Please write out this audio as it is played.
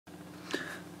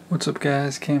What's up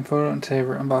guys, Cam Photo, and today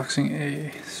we're unboxing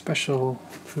a special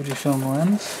Fujifilm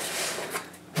lens.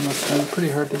 And it's been pretty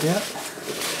hard to get.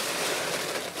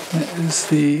 It is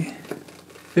the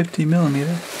 50mm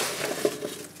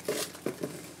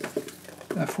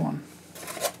f1.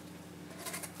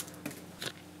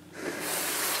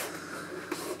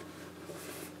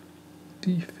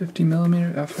 The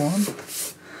 50mm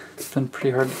f1. It's been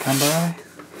pretty hard to come by.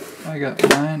 I got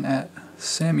mine at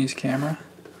Sammy's Camera.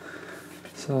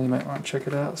 So you might want to check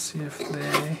it out, see if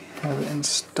they have it in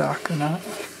stock or not.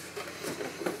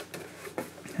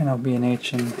 I know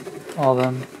B&H and all of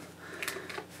them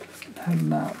have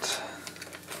not.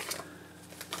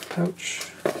 Pouch.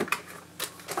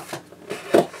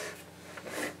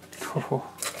 Oh,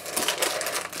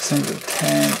 this thing's a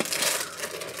tank.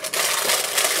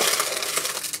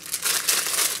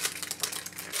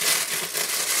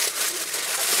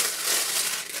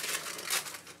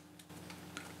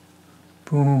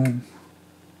 Boom.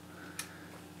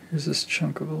 Here's this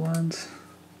chunk of a lens.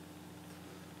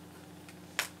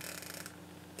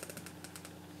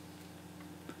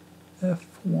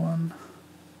 F1.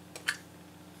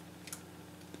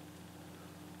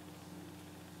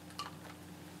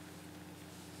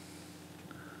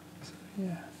 So,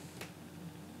 yeah.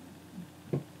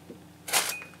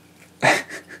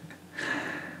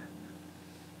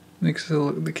 Makes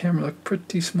the camera look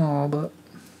pretty small, but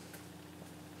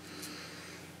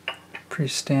pretty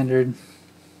standard.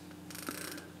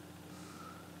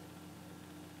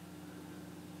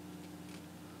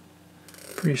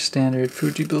 Pretty standard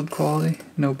Fuji build quality.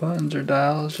 No buttons or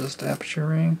dials, just aperture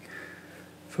ring,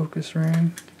 focus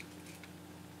ring,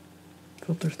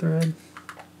 filter thread.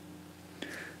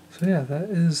 So yeah, that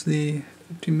is the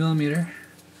 50mm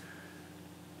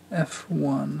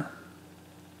f1.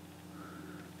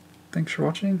 Thanks for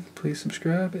watching. Please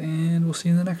subscribe, and we'll see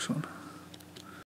you in the next one.